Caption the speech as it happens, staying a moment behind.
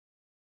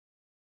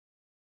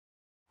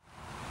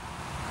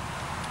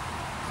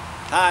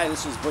Hi,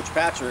 this is Butch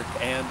Patrick,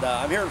 and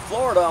I'm here in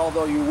Florida,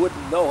 although you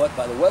wouldn't know it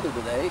by the weather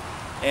today,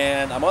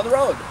 and I'm on the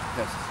road.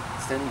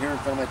 Standing here in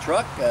front of my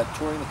truck,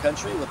 touring the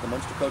country with the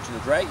Munster Coach and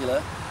the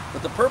Dragula.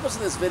 But the purpose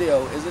of this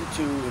video isn't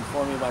to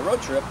inform you of my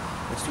road trip,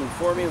 it's to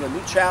inform you of a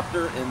new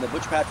chapter in the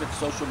Butch Patrick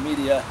social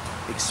media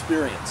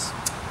experience.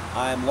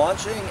 I'm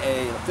launching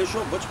an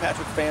official Butch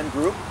Patrick fan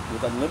group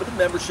with unlimited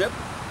membership,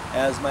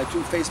 as my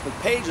two Facebook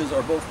pages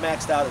are both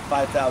maxed out at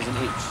 5,000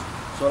 each.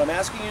 So what I'm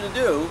asking you to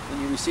do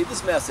when you receive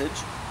this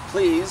message,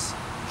 please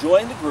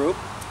join the group,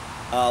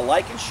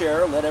 like and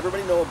share, let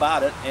everybody know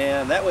about it,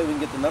 and that way we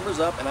can get the numbers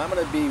up, and I'm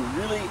going to be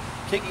really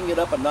kicking it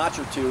up a notch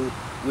or two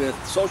with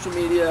social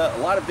media, a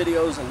lot of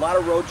videos, a lot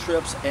of road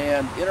trips,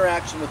 and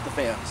interaction with the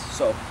fans.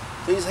 So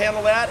please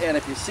handle that, and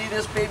if you see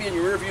this baby in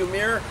your rearview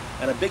mirror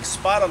and a big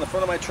spot on the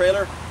front of my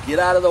trailer, get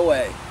out of the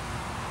way.